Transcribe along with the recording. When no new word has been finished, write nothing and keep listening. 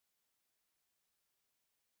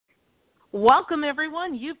Welcome,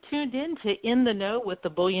 everyone. You've tuned in to In the Know with the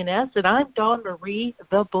Bullioness, and I'm Dawn Maree,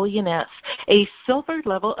 the Bullioness, a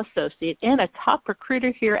silver-level associate and a top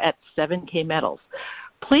recruiter here at 7K Metals.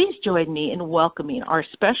 Please join me in welcoming our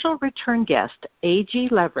special return guest, A.G.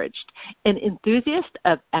 Leveraged, an enthusiast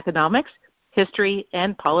of economics, history,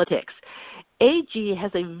 and politics. A.G.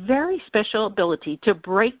 has a very special ability to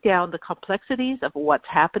break down the complexities of what's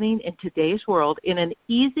happening in today's world in an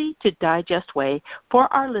easy-to-digest way for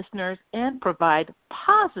our listeners and provide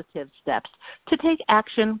positive steps to take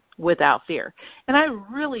action without fear. And I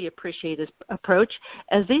really appreciate his approach,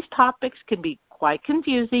 as these topics can be quite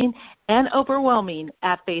confusing and overwhelming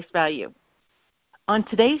at face value. On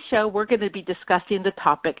today's show, we're going to be discussing the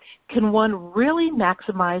topic, can one really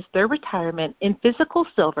maximize their retirement in physical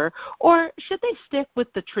silver, or should they stick with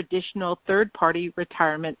the traditional third-party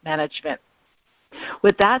retirement management?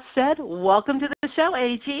 With that said, welcome to the show,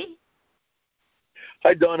 A.G.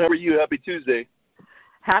 Hi, Dawn. How are you? Happy Tuesday.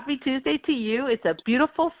 Happy Tuesday to you. It's a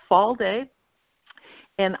beautiful fall day,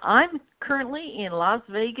 and I'm currently in Las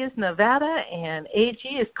Vegas, Nevada, and A.G.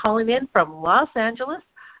 is calling in from Los Angeles.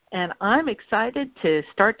 And I'm excited to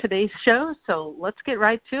start today's show, so let's get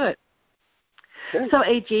right to it. Okay. So,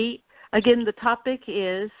 A.G., again, the topic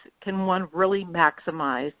is, can one really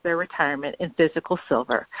maximize their retirement in physical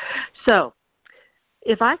silver? So,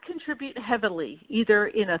 if I contribute heavily, either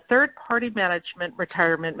in a third-party management,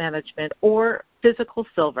 retirement management, or physical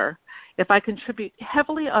silver, if I contribute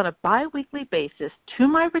heavily on a biweekly basis to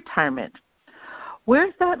my retirement,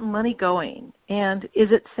 where's that money going, and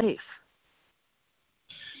is it safe?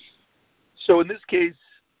 So in this case,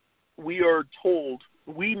 we are told,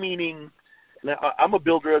 we meaning, I'm a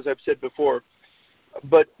builder, as I've said before,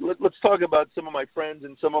 but let's talk about some of my friends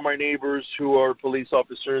and some of my neighbors who are police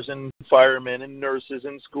officers and firemen and nurses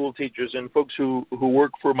and school teachers and folks who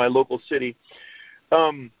work for my local city.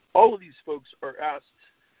 All of these folks are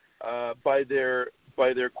asked by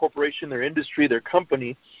their corporation, their industry, their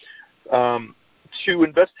company, to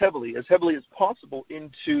invest heavily as possible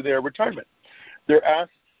into their retirement. They're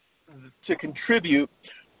asked to contribute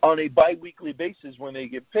on a biweekly basis when they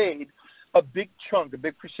get paid a big chunk, a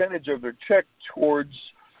big percentage of their check towards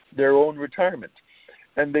their own retirement.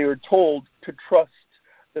 And they are told to trust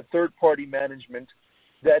the third-party management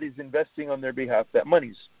that is investing on their behalf that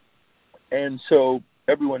monies. And so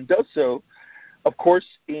everyone does so, of course,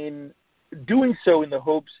 in doing so in the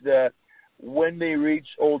hopes that when they reach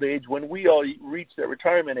old age, when we all reach that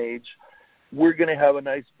retirement age, we're going to have a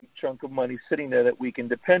nice big chunk of money sitting there that we can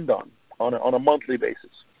depend on a monthly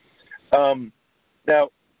basis. Now,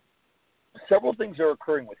 several things are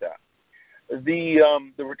occurring with that. The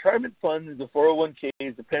retirement funds, the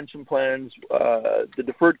 401ks, the pension plans, the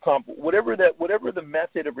deferred comp, whatever the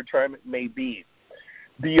method of retirement may be,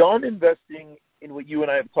 beyond investing in what you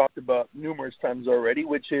and I have talked about numerous times already,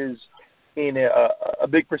 which is in a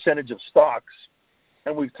big percentage of stocks,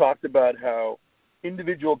 and we've talked about how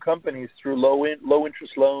individual companies, through low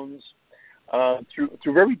interest loans, through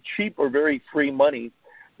very cheap or very free money,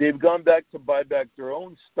 they've gone back to buy back their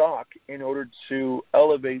own stock in order to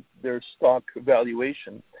elevate their stock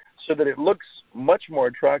valuation so that it looks much more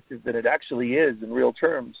attractive than it actually is in real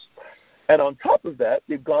terms. And on top of that,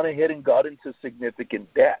 they've gone ahead and got into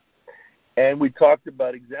significant debt. And we talked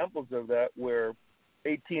about examples of that where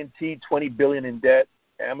AT&T, $20 billion in debt,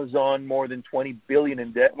 Amazon, more than $20 billion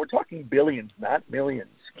in debt. We're talking billions, not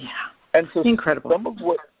millions. Yeah, and so incredible.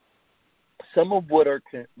 Some of what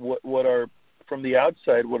are from the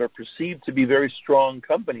outside, what are perceived to be very strong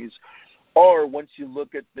companies, are, once you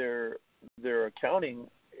look at their accounting,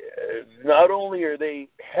 not only are they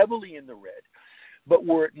heavily in the red, but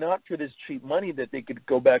were it not for this cheap money that they could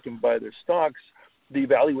go back and buy their stocks, the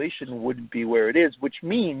valuation wouldn't be where it is, which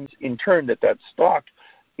means in turn that stock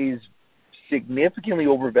is significantly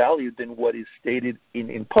overvalued than what is stated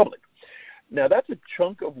in public. Now, that's a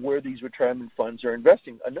chunk of where these retirement funds are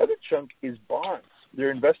investing. Another chunk is bonds.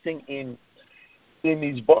 They're investing in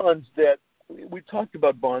these bonds that we've talked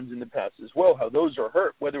about bonds in the past as well, how those are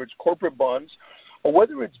hurt, whether it's corporate bonds or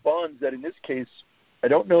whether it's bonds that, in this case, I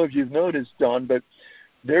don't know if you've noticed, Don, but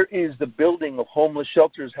there is the building of homeless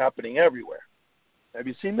shelters happening everywhere. Have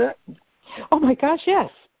you seen that? Oh, my gosh, yes.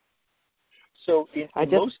 So in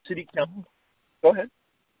most city councils, go ahead.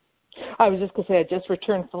 I was just going to say I just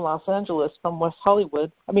returned from Los Angeles, from West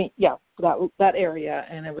Hollywood. I mean, yeah, that area,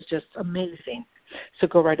 and it was just amazing. So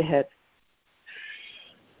go right ahead.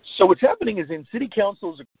 So what's happening is in city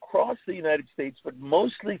councils across the United States, but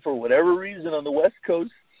mostly for whatever reason on the West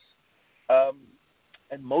Coast,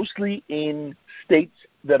 and mostly in states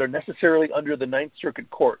that are necessarily under the Ninth Circuit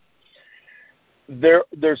Court,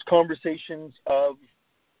 there's conversations of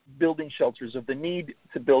building shelters, of the need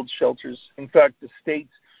to build shelters. In fact, the state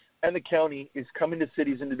and the county is coming to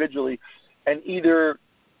cities individually and either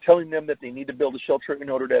telling them that they need to build a shelter in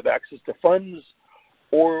order to have access to funds,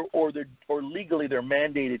 or legally they're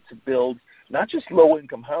mandated to build not just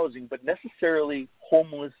low-income housing, but necessarily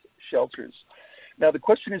homeless shelters. Now, the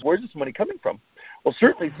question is, where's this money coming from? Well,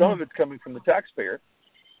 certainly some of it's coming from the taxpayer,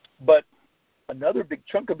 but another big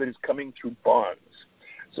chunk of it is coming through bonds.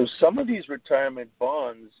 So some of these retirement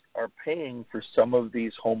bonds are paying for some of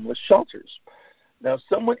these homeless shelters. Now,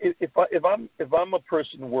 if I'm a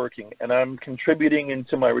person working and I'm contributing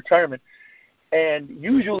into my retirement, and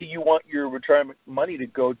usually you want your retirement money to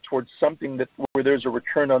go towards something where there's a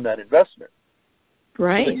return on that investment,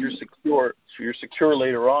 right? So that you're secure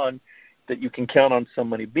later on, that you can count on some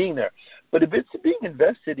money being there. But if it's being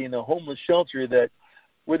invested in a homeless shelter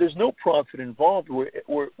where there's no profit involved,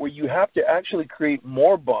 where you have to actually create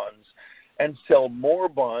more bonds and sell more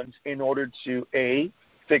bonds in order to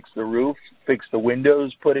fix the roof, fix the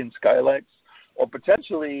windows, put in skylights, or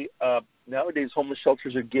potentially nowadays homeless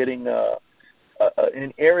shelters are getting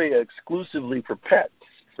an area exclusively for pets,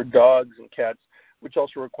 for dogs and cats, which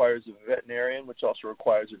also requires a veterinarian, which also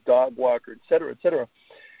requires a dog walker, et cetera, et cetera.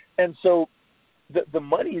 And so the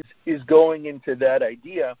money is going into that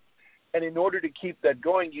idea, and in order to keep that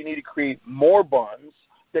going, you need to create more bonds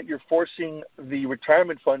that you're forcing the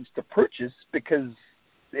retirement funds to purchase, because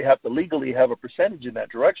they have to legally have a percentage in that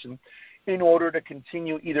direction in order to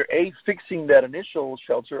continue either A, fixing that initial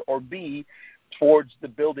shelter, or B, towards the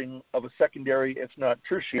building of a secondary, if not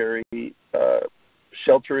tertiary,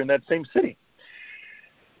 shelter in that same city.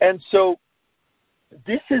 And so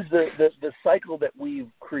this is the cycle that we've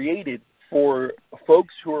created for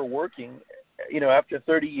folks who are working, after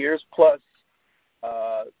 30 years plus.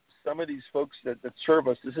 Some of these folks that serve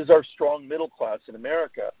us, this is our strong middle class in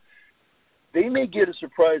America. They may get a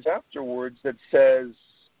surprise afterwards that says,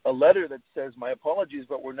 a letter that says, my apologies,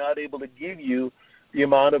 but we're not able to give you the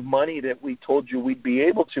amount of money that we told you we'd be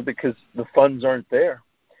able to because the funds aren't there.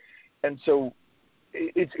 And so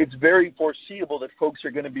it's very foreseeable that folks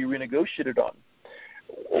are going to be renegotiated on.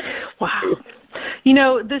 Wow.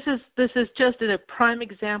 This is just a prime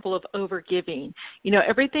example of overgiving.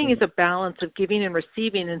 Everything is a balance of giving and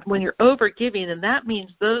receiving. And when you're overgiving, and that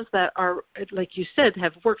means those that are, like you said,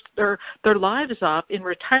 have worked their lives off in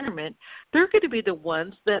retirement, they're going to be the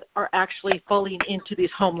ones that are actually falling into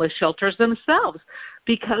these homeless shelters themselves,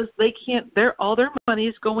 because they can't, all their money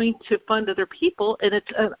is going to fund other people, and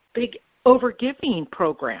it's a big overgiving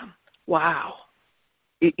program. Wow.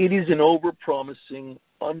 It is an over-promising,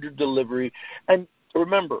 under-delivery. And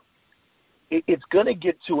remember, it's going to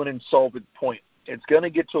get to an insolvent point. It's going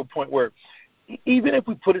to get to a point where even if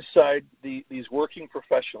we put aside these working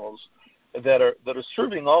professionals that are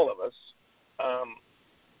serving all of us,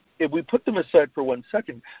 if we put them aside for 1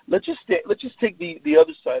 second, let's just take the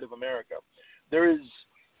other side of America. There is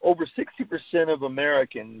over 60% of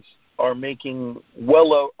Americans are making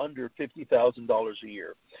well under $50,000 a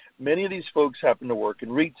year. Many of these folks happen to work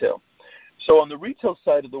in retail. So on the retail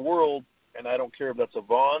side of the world, and I don't care if that's a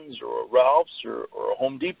Vons or a Ralph's or a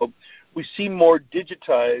Home Depot, we see more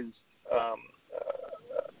digitized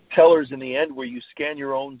tellers in the end where you scan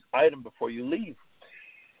your own item before you leave.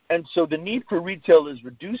 And so the need for retail is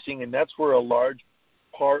reducing, and that's where a large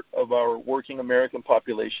part of our working American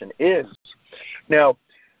population is. Now,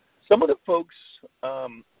 some of the folks,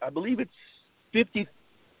 I believe it's 50%,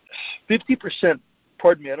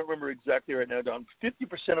 pardon me, I don't remember exactly right now, Don,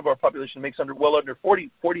 50% of our population makes well under $40,000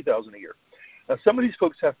 a year. Now, some of these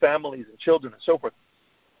folks have families and children and so forth.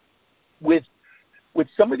 With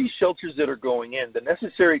some of these shelters that are going in, the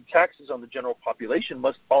necessary taxes on the general population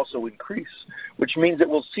must also increase, which means that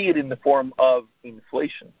we'll see it in the form of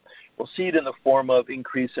inflation. We'll see it in the form of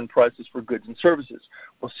increase in prices for goods and services.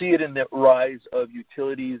 We'll see it in the rise of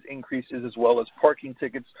utilities increases, as well as parking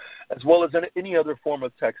tickets, as well as any other form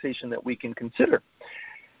of taxation that we can consider.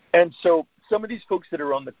 And so some of these folks that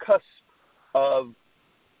are on the cusp of,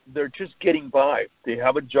 they're just getting by. They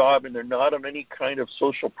have a job and they're not on any kind of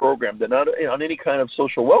social program. They're not on any kind of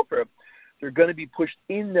social welfare. They're going to be pushed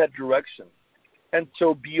in that direction. And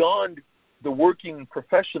so beyond the working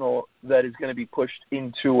professional that is going to be pushed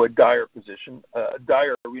into a dire position, a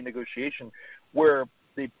dire renegotiation, where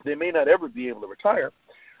they may not ever be able to retire,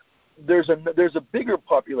 there's a bigger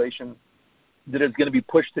population that is going to be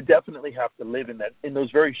pushed to definitely have to live in those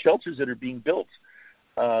very shelters that are being built.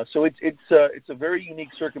 So it's a very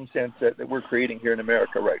unique circumstance that we're creating here in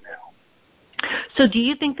America right now. So do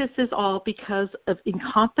you think this is all because of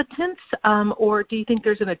incompetence, or do you think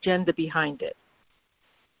there's an agenda behind it?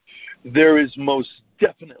 There is most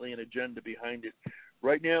definitely an agenda behind it.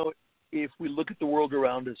 Right now, if we look at the world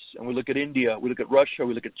around us and we look at India, we look at Russia,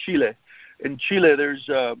 we look at Chile. In Chile, there's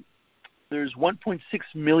 1.6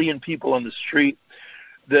 million people on the street.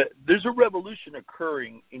 There's a revolution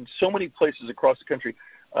occurring in so many places across the country,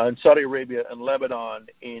 in Saudi Arabia and Lebanon,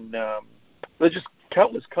 there's just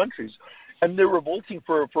countless countries. And they're revolting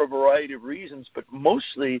for a variety of reasons, but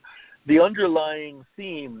mostly the underlying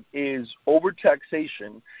theme is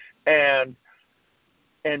overtaxation and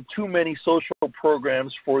too many social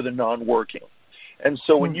programs for the non-working. And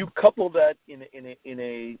so when you couple that in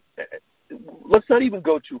a let's not even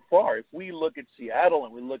go too far. If we look at Seattle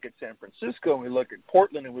and we look at San Francisco and we look at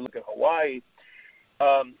Portland and we look at Hawaii,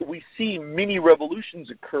 we see mini revolutions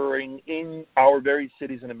occurring in our very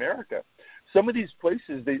cities in America. Some of these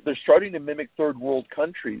places, they're starting to mimic third world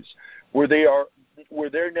countries where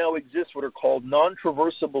there now exists what are called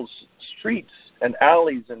non-traversable streets and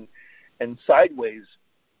alleys and sideways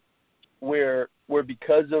where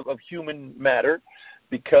because of human matter,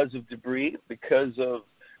 because of debris, because of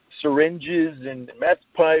syringes and meth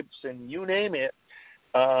pipes and you name it,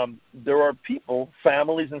 there are people,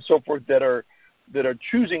 families and so forth that are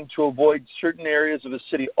choosing to avoid certain areas of the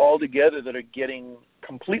city altogether that are getting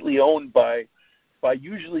completely owned by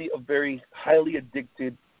usually a very highly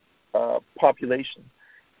addicted population.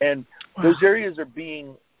 And those areas are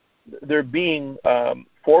being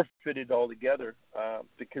forfeited altogether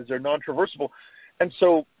because they're non-traversable. And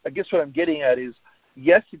so I guess what I'm getting at is,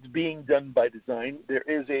 yes, it's being done by design. There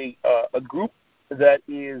is a group that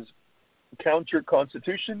is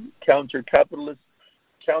counter-constitution, counter-capitalist,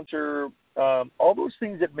 counter all those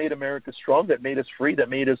things that made America strong, that made us free, that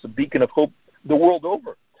made us a beacon of hope the world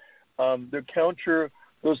over. They're counter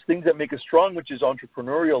those things that make us strong, which is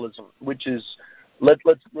entrepreneurialism, which is let's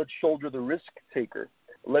shoulder the risk taker.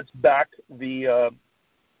 Let's back the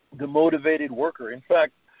motivated worker. In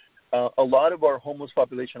fact, a lot of our homeless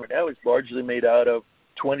population right now is largely made out of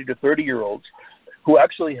 20 to 30-year-olds who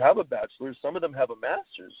actually have a bachelor's. Some of them have a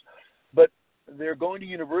master's, but they're going to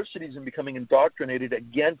universities and becoming indoctrinated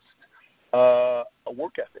against a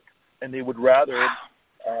work ethic, and they would rather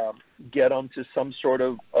get onto some sort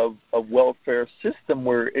of welfare system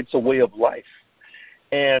where it's a way of life.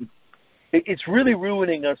 And it's really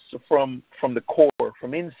ruining us from the core,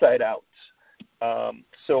 from inside out.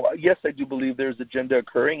 So, yes, I do believe there's agenda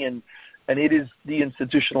occurring, and it is the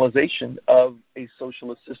institutionalization of a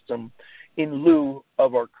socialist system in lieu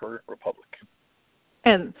of our current republic.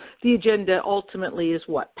 And the agenda ultimately is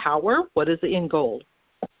what? Power? What is the end goal?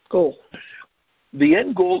 The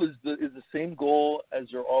end goal is the same goal as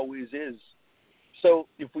there always is. So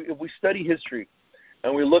if we study history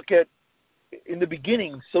and we look at, in the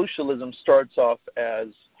beginning, socialism starts off as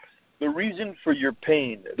the reason for your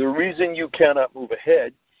pain, the reason you cannot move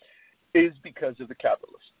ahead is because of the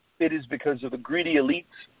capitalists. It is because of the greedy elites.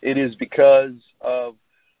 It is because of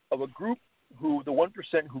a group who, the 1%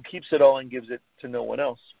 who keeps it all and gives it to no one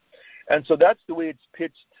else. And so that's the way it's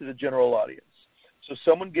pitched to the general audience. So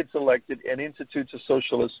someone gets elected and institutes a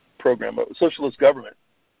socialist program, a socialist government,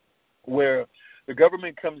 where the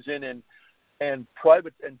government comes in and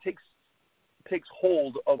takes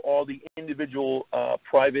hold of all the individual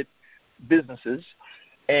private businesses,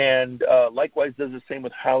 and likewise does the same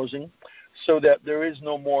with housing, so that there is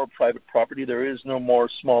no more private property, there is no more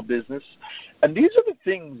small business. And these are the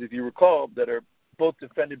things, if you recall, that are both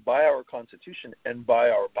defended by our Constitution and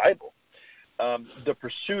by our Bible. The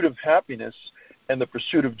pursuit of happiness and the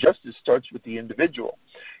pursuit of justice starts with the individual.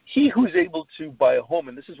 He who's able to buy a home,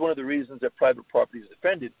 and this is one of the reasons that private property is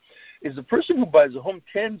defended, is the person who buys a home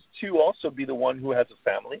tends to also be the one who has a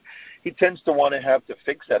family. He tends to want to have to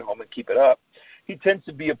fix that home and keep it up. He tends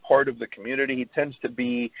to be a part of the community. He tends to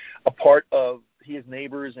be a part of his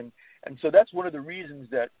neighbors. And so that's one of the reasons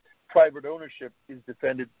that private ownership is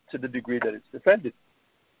defended to the degree that it's defended.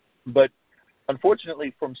 But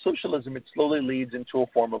unfortunately, from socialism, it slowly leads into a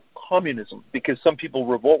form of communism because some people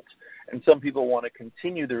revolt and some people want to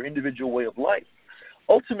continue their individual way of life.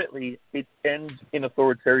 Ultimately, it ends in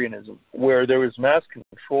authoritarianism, where there is mass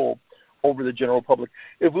control over the general public.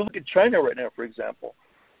 If we look at China right now, for example,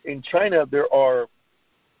 in China there are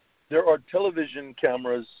television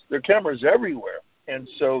cameras, there are cameras everywhere, and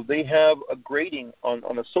so they have a grading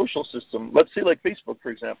on a social system. Let's say like Facebook, for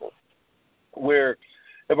example, where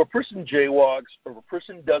if a person jaywalks or if a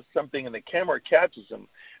person does something and the camera catches them,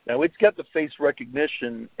 now it's got the face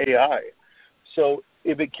recognition AI. So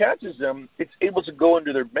if it catches them, it's able to go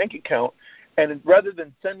into their bank account, and rather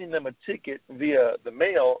than sending them a ticket via the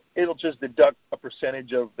mail, it'll just deduct a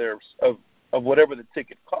percentage of their of whatever the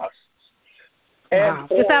ticket costs. Wow.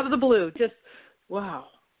 Just out of the blue. Just, wow.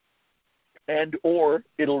 and or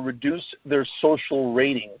it'll reduce their social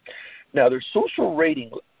rating. Now, their social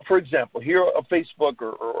rating, for example, here on Facebook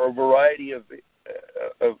or a variety of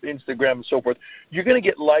Instagram and so forth, you're going to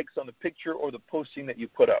get likes on the picture or the posting that you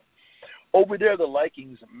put up. Over there, the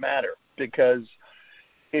likings matter, because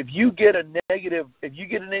if you get in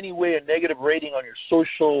any way a negative rating on your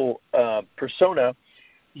social persona,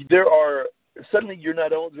 suddenly you're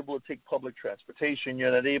not eligible to take public transportation.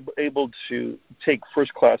 You're not able to take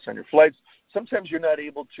first class on your flights. Sometimes you're not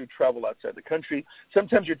able to travel outside the country.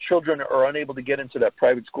 Sometimes your children are unable to get into that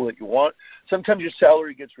private school that you want. Sometimes your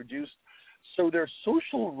salary gets reduced. So their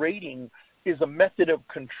social rating is a method of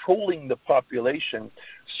controlling the population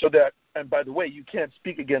so that, and by the way, you can't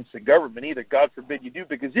speak against the government either. God forbid you do,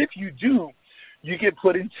 because if you do, you get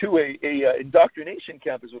put into a indoctrination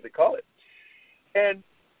camp is what they call it. And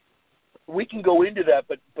we can go into that,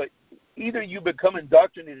 but either you become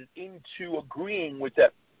indoctrinated into agreeing with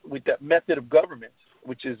that method of government,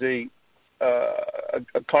 which is a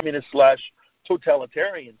communist /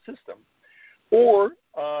 totalitarian system, or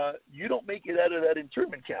you don't make it out of that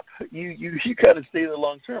internment camp. You kind of stay there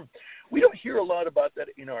long term. We don't hear a lot about that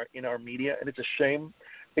in our media, and it's a shame.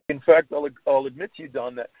 In fact, I'll admit to you,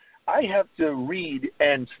 Don, that I have to read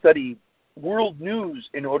and study world news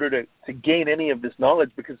in order to gain any of this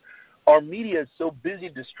knowledge, because our media is so busy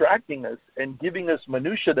distracting us and giving us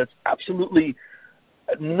minutia that's absolutely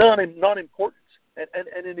not important. And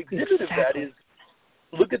an exhibit of that is,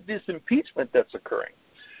 look at this impeachment that's occurring.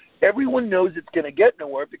 Everyone knows it's going to get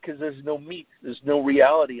nowhere because there's no meat, there's no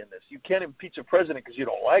reality in this. You can't impeach a president because you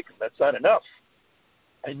don't like him. That's not enough.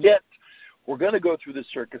 And yet, we're going to go through the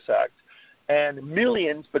Circus Act, and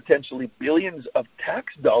millions, potentially billions of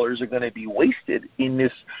tax dollars are going to be wasted in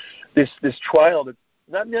this trial. That's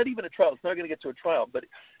not even a trial. It's not going to get to a trial, but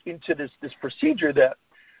into this procedure that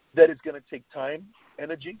is going to take time,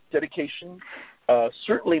 energy, dedication,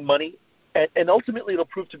 certainly money, and ultimately it'll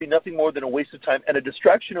prove to be nothing more than a waste of time and a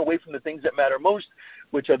distraction away from the things that matter most,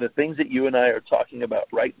 which are the things that you and I are talking about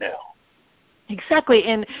right now. Exactly.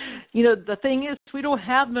 And, the thing is, we don't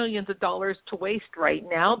have millions of dollars to waste right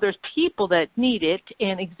now. There's people that need it,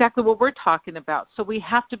 and exactly what we're talking about. So we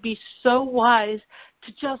have to be so wise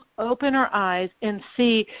to just open our eyes and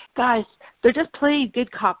see, guys, they're just playing good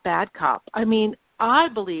cop, bad cop. I mean, I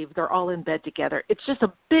believe they're all in bed together. It's just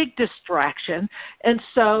a big distraction. And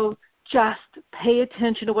so just pay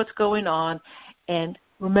attention to what's going on. And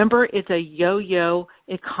remember, it's a yo-yo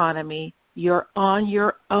economy. You're on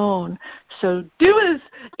your own. So do as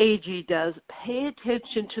AG does. Pay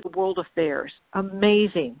attention to the world affairs.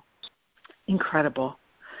 Amazing. Incredible.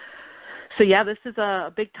 So, yeah, this is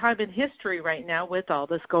a big time in history right now with all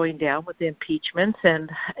this going down with the impeachments. And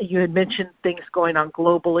you had mentioned things going on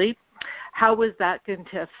globally. How is that going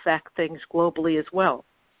to affect things globally as well?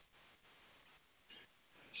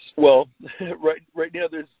 Well, right now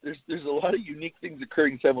there's a lot of unique things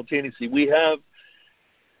occurring simultaneously. We have,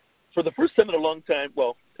 for the first time in a long time,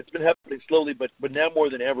 well, it's been happening slowly, but now more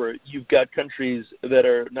than ever, you've got countries that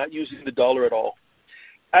are not using the dollar at all.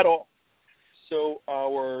 So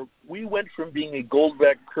we went from being a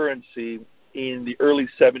gold-backed currency in the early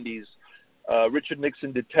 70s. Richard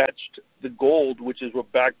Nixon detached the gold, which is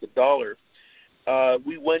what backed the dollar.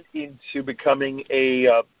 We went into becoming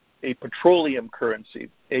a petroleum currency.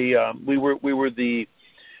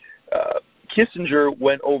 Kissinger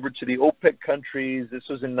went over to the OPEC countries. This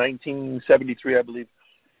was in 1973, I believe.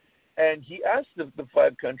 And he asked the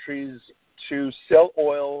 5 countries to sell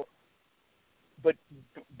oil, but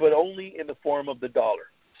only in the form of the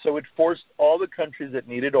dollar. So it forced all the countries that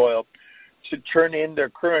needed oil to turn in their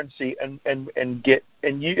currency and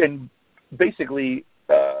basically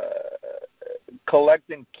collect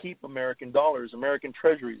and keep American dollars, American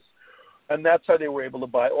treasuries. And that's how they were able to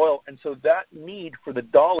buy oil. And so that need for the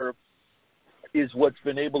dollar is what's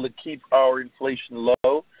been able to keep our inflation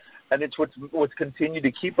low, and it's what's continued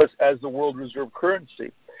to keep us as the world reserve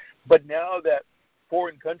currency. But now that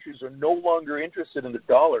foreign countries are no longer interested in the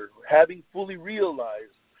dollar, having fully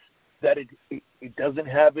realized that it doesn't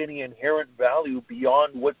have any inherent value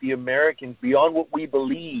beyond what we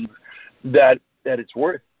believe that it's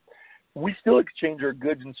worth, we still exchange our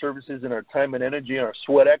goods and services and our time and energy and our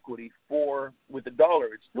sweat equity with the dollar.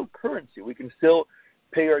 It's still currency. We can still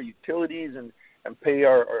pay our utilities and pay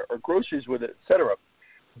our groceries with it, etc.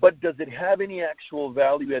 But does it have any actual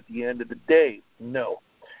value at the end of the day? No.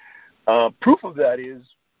 Proof of that is,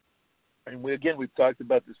 and we've talked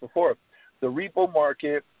about this before, the repo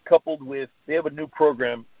market coupled with, they have a new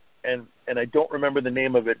program, and I don't remember the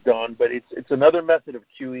name of it, Don, but it's another method of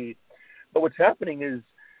QE. But what's happening is,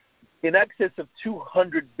 in excess of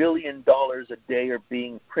 $200 billion a day are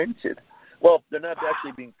being printed. Well, they're not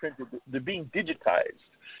actually being printed. They're being digitized,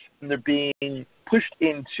 and they're being pushed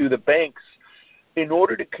into the banks in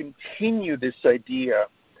order to continue this idea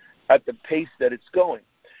at the pace that it's going.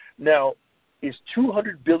 Now, is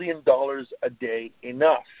 $200 billion a day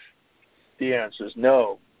enough? The answer is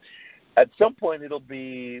no. At some point, it'll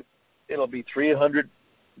be $300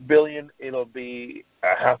 billion. It'll be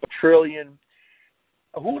 $500 billion.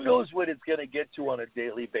 Who knows what it's going to get to on a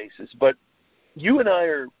daily basis? But you and I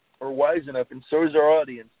are wise enough, and so is our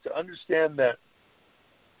audience, to understand that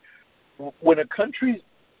when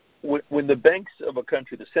the banks of a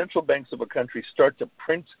country, the central banks of a country, start to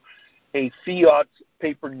print a fiat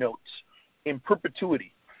paper note in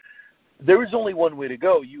perpetuity, there is only one way to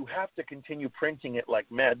go. You have to continue printing it like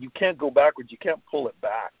mad. You can't go backwards. You can't pull it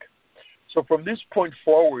back. So from this point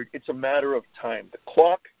forward, it's a matter of time. The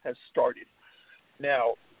clock has started.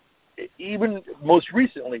 Now, even most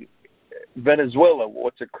recently, Venezuela,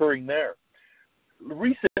 what's occurring there.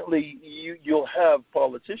 Recently, you'll have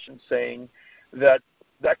politicians saying that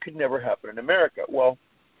could never happen in America. Well,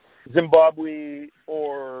 Zimbabwe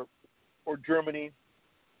or Germany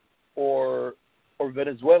or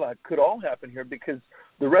Venezuela could all happen here, because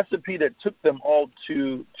the recipe that took them all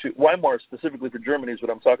to Weimar, specifically for Germany, is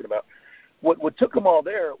what I'm talking about. What took them all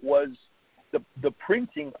there was the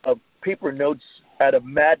printing of paper notes at a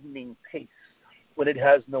maddening pace when it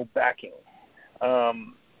has no backing.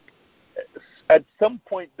 At some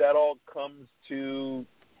point, that all comes to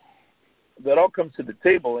the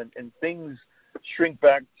table, and things shrink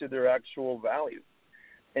back to their actual value.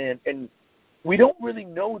 And we don't really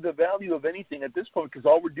know the value of anything at this point, because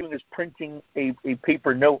all we're doing is printing a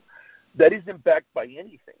paper note that isn't backed by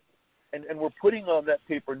anything. And we're putting on that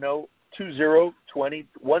paper note 20, 20,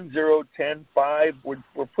 10, 10, 5.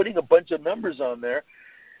 We're putting a bunch of numbers on there.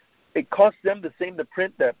 It costs them the same to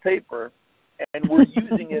print that paper, and we're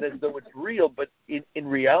using it as though it's real, but in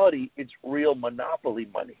reality, it's real monopoly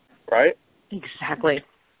money, right? Exactly.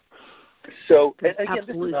 So, and again,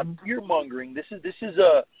 this is not fear-mongering. This is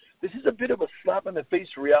a bit of a slap in the face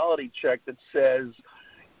reality check that says,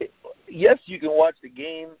 yes, you can watch the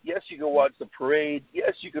game. Yes, you can watch the parade.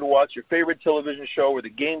 Yes, you can watch your favorite television show or the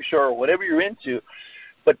game show or whatever you're into,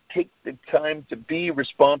 but take the time to be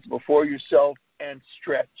responsible for yourself and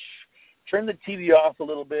stretch. Turn the TV off a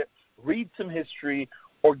little bit, read some history,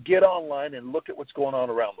 or get online and look at what's going on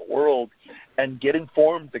around the world and get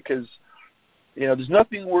informed, because there's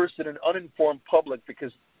nothing worse than an uninformed public,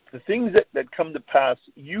 because the things that come to pass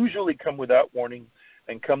usually come without warning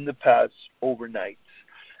and come to pass overnight.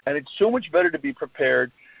 And it's so much better to be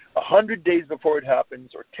prepared 100 days before it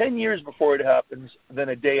happens or 10 years before it happens than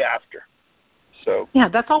a day after. So yeah,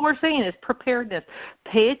 that's all we're saying is preparedness.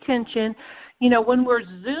 Pay attention. When we're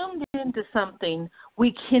zoomed into something,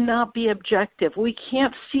 we cannot be objective. We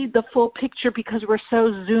can't see the full picture because we're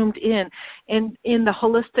so zoomed in. And in the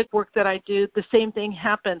holistic work that I do, the same thing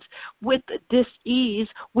happens. With dis-ease,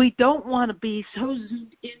 we don't want to be so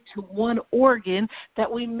zoomed into one organ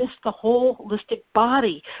that we miss the whole holistic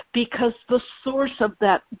body, because the source of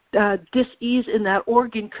that dis-ease in that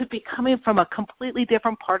organ could be coming from a completely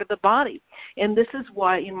different part of the body. And this is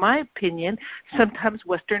why, in my opinion, sometimes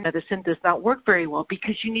Western medicine does not work very well,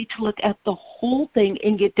 because you need to look at the whole thing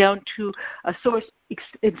and get down to a source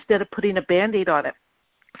instead of putting a Band-Aid on it.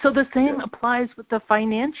 So the same applies with the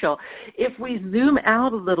financial. If we zoom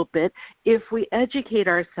out a little bit, if we educate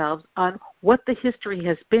ourselves on what the history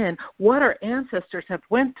has been, what our ancestors have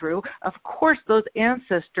went through, of course those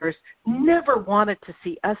ancestors never wanted to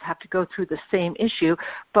see us have to go through the same issue,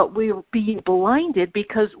 but we're being blinded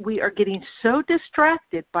because we are getting so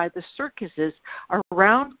distracted by the circuses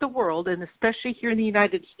around the world, and especially here in the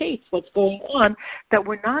United States, what's going on, that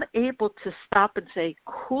we're not able to stop and say,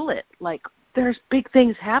 cool it, like, there's big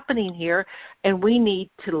things happening here, and we need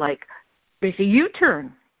to, make a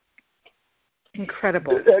U-turn.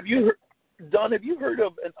 Incredible. Don, have you heard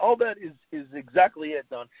of, and all that is exactly it,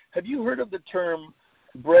 Don, have you heard of the term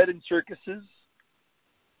bread and circuses?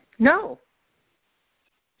 No.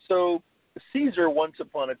 So Caesar, once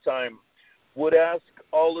upon a time, would ask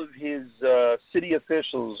all of his city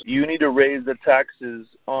officials, you need to raise the taxes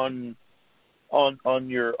on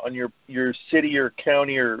your city or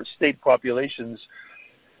county or state populations.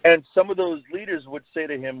 And some of those leaders would say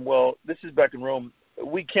to him, well, this is back in Rome,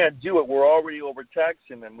 we can't do it. We're already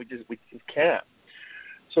overtaxing them. We just can't.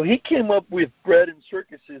 So he came up with bread and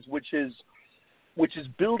circuses, which is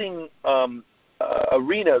building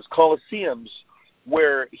arenas, coliseums,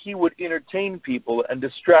 where he would entertain people and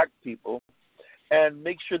distract people and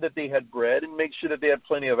make sure that they had bread and make sure that they had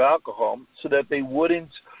plenty of alcohol, so that they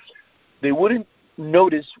wouldn't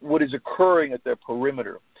notice what is occurring at their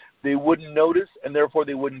perimeter. they wouldn't notice, and therefore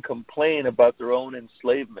they wouldn't complain about their own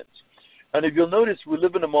enslavement. And if you'll notice, we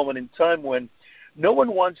live in a moment in time when no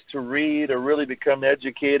one wants to read or really become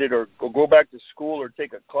educated or go back to school or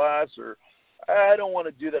take a class, or I don't want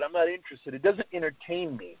to do that. I'm not interested. It doesn't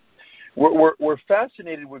entertain me. We're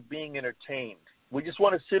fascinated with being entertained. We just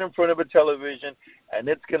want to sit in front of a television, and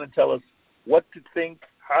it's going to tell us what to think,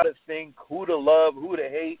 how to think, who to love, who to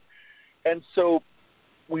hate. And so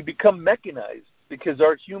we become mechanized because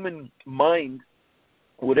our human mind,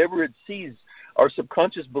 whatever it sees, our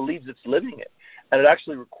subconscious believes it's living it. And it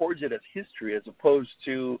actually records it as history as opposed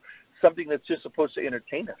to something that's just supposed to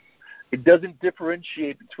entertain us. It doesn't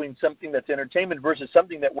differentiate between something that's entertainment versus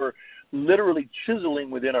something that we're literally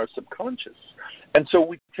chiseling within our subconscious. And so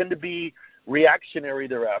we tend to be reactionary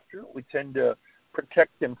thereafter. We tend to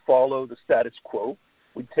protect and follow the status quo.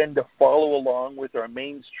 We tend to follow along with our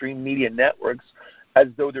mainstream media networks as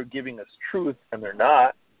though they're giving us truth, and they're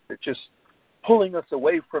not. They're just pulling us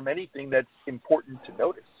away from anything that's important to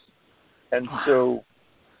notice. And so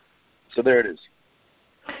there it is.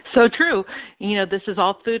 So true. You know, this is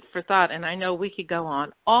all food for thought, and I know we could go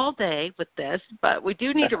on all day with this, but we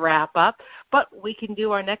do need to wrap up. But we can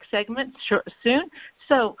do our next segment soon.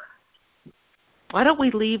 So why don't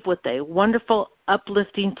we leave with a wonderful,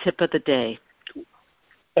 uplifting tip of the day?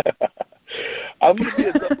 I'm going to be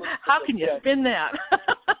as uplifting. How can you spin that?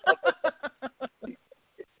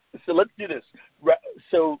 So let's do this.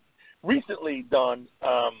 So recently, Dawn,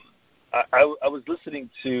 I was listening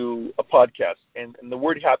to a podcast, and the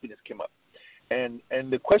word happiness came up. And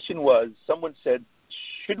the question was, someone said,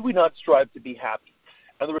 should we not strive to be happy?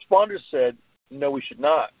 And the responders said, no, we should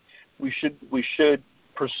not. We should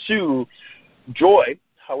pursue joy.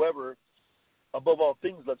 However, above all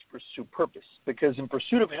things, let's pursue purpose. Because in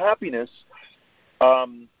pursuit of happiness,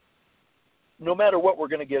 no matter what, we're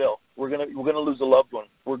going to get ill. We're going to lose a loved one.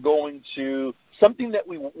 We're going to something that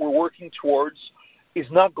we're working towards is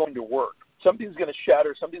not going to work. Something's going to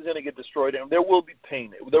shatter. Something's going to get destroyed, and there will be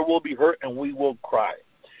pain. There will be hurt, and we will cry.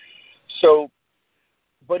 So,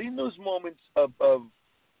 but in those moments of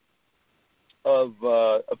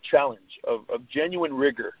challenge, of genuine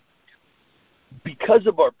rigor, because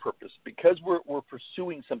of our purpose, because we're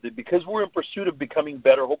pursuing something, because we're in pursuit of becoming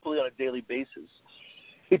better, hopefully on a daily basis,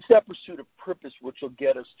 it's that pursuit of purpose which will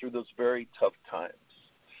get us through those very tough times.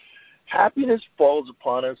 Happiness falls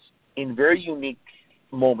upon us in very unique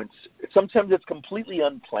moments. Sometimes it's completely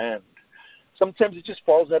unplanned. Sometimes it just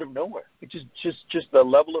falls out of nowhere. It's just the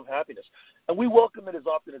level of happiness. And we welcome it as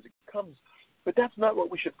often as it comes, but that's not what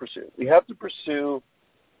we should pursue. We have to pursue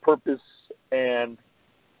purpose and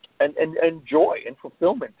joy and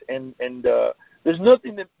fulfillment. And there's no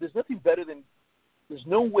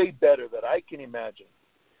way better that I can imagine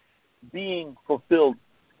being fulfilled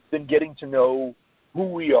than getting to know who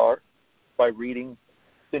we are by reading,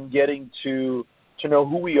 than getting to know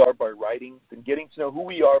who we are by writing, than getting to know who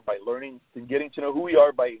we are by learning, than getting to know who we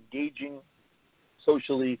are by engaging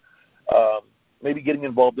socially, maybe getting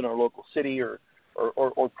involved in our local city or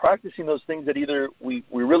practicing those things that either we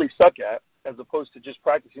really suck at as opposed to just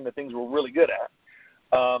practicing the things we're really good at,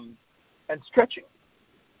 and stretching.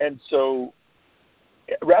 And so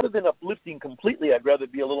rather than uplifting completely, I'd rather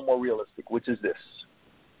be a little more realistic, which is this.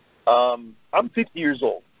 I'm 50 years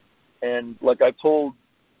old, and like I told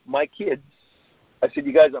my kids, I said,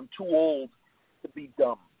 you guys, I'm too old to be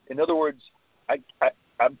dumb. In other words,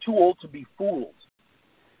 I'm too old to be fooled.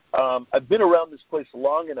 I've been around this place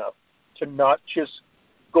long enough to not just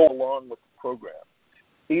go along with the program.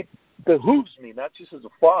 It behooves me, not just as a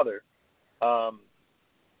father,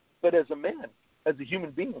 but as a man, as a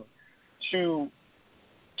human being, to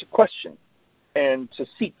question and to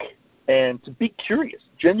seek and to be curious,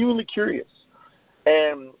 genuinely curious,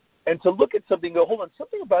 and to look at something and go, hold on,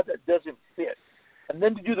 something about that doesn't fit. And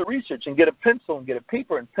then to do the research and get a pencil and get a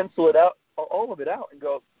paper and pencil it out, all of it out, and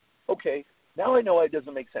go, okay, now I know it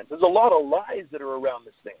doesn't make sense. There's a lot of lies that are around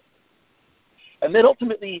this thing. And then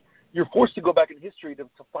ultimately, you're forced to go back in history to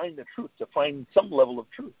find the truth, to find some level of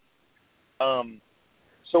truth.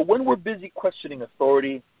 So when we're busy questioning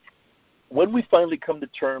authority, when we finally come to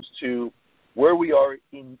terms to where we are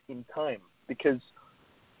in time, because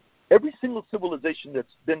every single civilization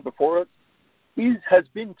that's been before us has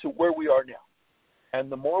been to where we are now. And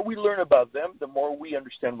the more we learn about them, the more we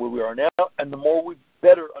understand where we are now, and the more we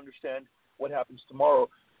better understand what happens tomorrow,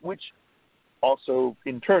 which also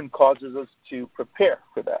in turn causes us to prepare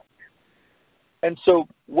for that. And so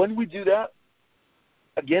when we do that,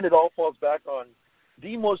 again, it all falls back on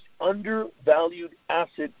the most undervalued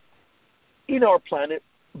asset in our planet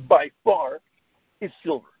by far is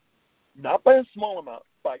silver. Not by a small amount,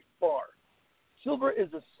 by far. Silver is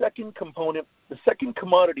the second component, the second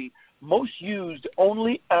commodity most used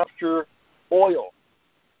only after oil.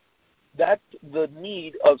 That's the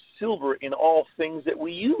need of silver in all things that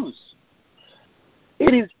we use.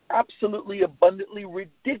 It is absolutely, abundantly,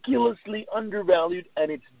 ridiculously undervalued, and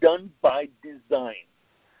it's done by design.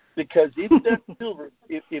 Because if that silver,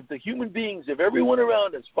 if the human beings, if everyone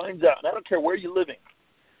around us finds out, and I don't care where you're living,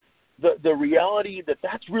 the reality that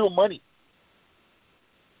that's real money,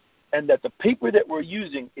 and that the paper that we're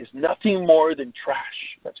using is nothing more than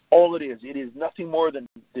trash. That's all it is. It is nothing more than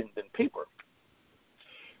paper.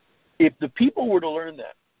 If the people were to learn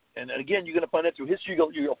that, and again, you're going to find that through history,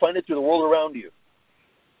 you'll find it through the world around you,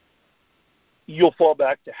 you'll fall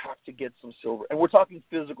back to have to get some silver. And we're talking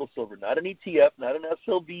physical silver, not an ETF, not an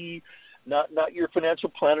SLV, not your financial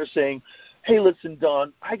planner saying, hey, listen,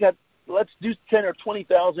 Don, let's do 10 or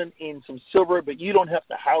 20,000 in some silver, but you don't have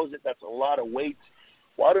to house it. That's a lot of weight.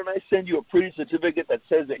 Why don't I send you a pretty certificate that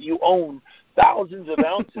says that you own thousands of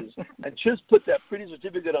ounces and just put that pretty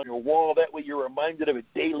certificate on your wall. That way you're reminded of it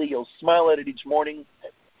daily. You'll smile at it each morning.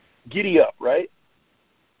 Giddy up, right?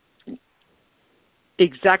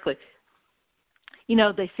 Exactly. You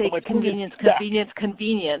know, they say convenience.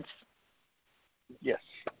 Yes.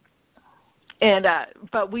 And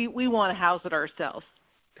but we want to house it ourselves.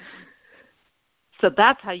 So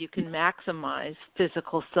that's how you can maximize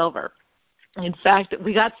physical silver. In fact,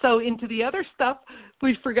 we got so into the other stuff,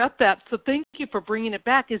 we forgot that. So thank you for bringing it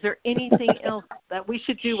back. Is there anything else that we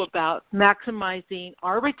should do about maximizing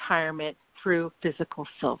our retirement through physical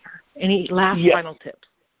silver? Any last final tips?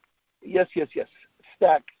 Yes.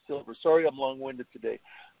 Stack silver. Sorry I'm long-winded today.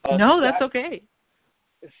 No, that's okay.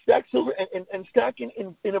 Stack silver and stack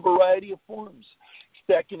in a variety of forms.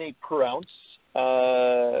 Stack in a per ounce,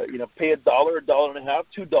 pay $1, $1.50,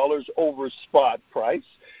 $2 over spot price.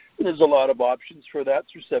 And there's a lot of options for that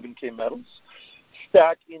through 7K metals.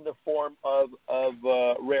 Stack in the form of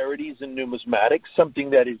rarities and numismatics,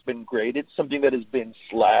 something that has been graded, something that has been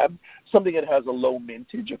slabbed, something that has a low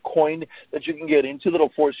mintage, a coin that you can get into that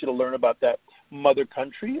will force you to learn about that mother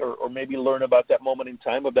country or maybe learn about that moment in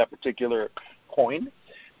time of that particular coin.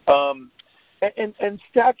 And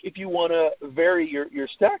stack, if you want to vary your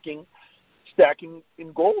stacking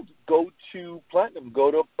in gold. Go to platinum,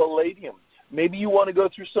 go to palladium. Maybe you want to go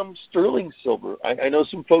through some sterling silver. I know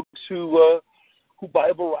some folks who buy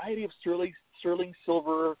a variety of sterling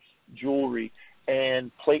silver jewelry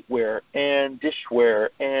and plateware and dishware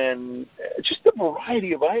and just a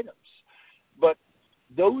variety of items. But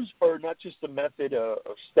those are not just a method of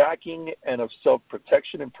stacking and of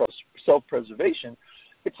self-protection and self-preservation.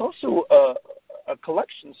 It's also a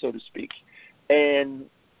collection, so to speak. And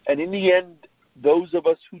in the end, those of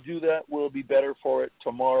us who do that will be better for it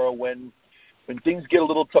tomorrow when things get a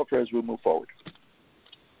little tougher as we move forward.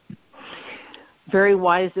 Very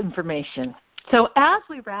wise information. So as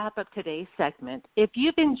we wrap up today's segment, if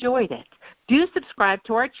you've enjoyed it, do subscribe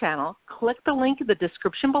to our channel, click the link in the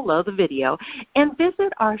description below the video, and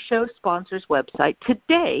visit our show sponsor's website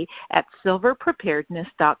today at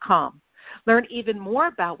silverpreparedness.com. Learn even more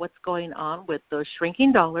about what's going on with those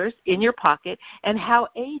shrinking dollars in your pocket and how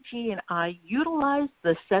AG and I utilize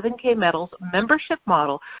the 7K Metals membership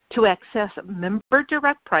model to access member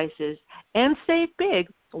direct prices and save big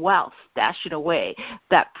while stashing away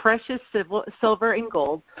that precious silver and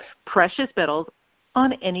gold, precious metals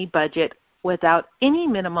on any budget without any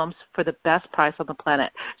minimums for the best price on the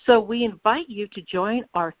planet. So we invite you to join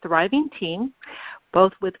our thriving team,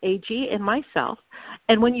 both with AG and myself.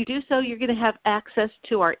 And when you do so, you're going to have access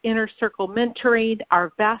to our inner circle mentoring,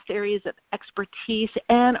 our vast areas of expertise,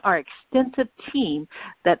 and our extensive team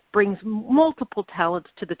that brings multiple talents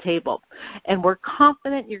to the table. And we're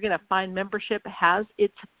confident you're going to find membership has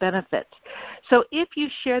its benefits. So if you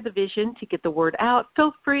share the vision to get the word out,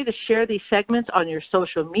 feel free to share these segments on your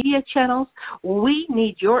social media channels. We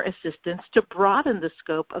need your assistance to broaden the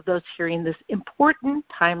scope of those hearing this important,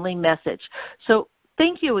 timely message. So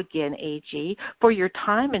thank you again, AG, for your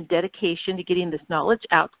time and dedication to getting this knowledge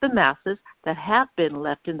out to the masses that have been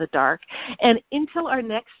left in the dark. And until our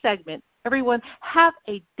next segment, everyone, have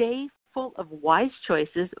a day full of wise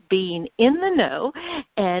choices, being in the know,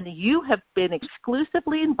 and you have been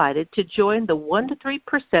exclusively invited to join the 1% to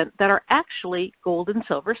 3% that are actually gold and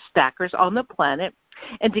silver stackers on the planet.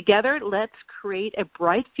 And together, let's create a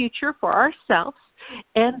bright future for ourselves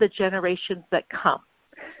and the generations that come.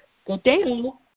 Good day.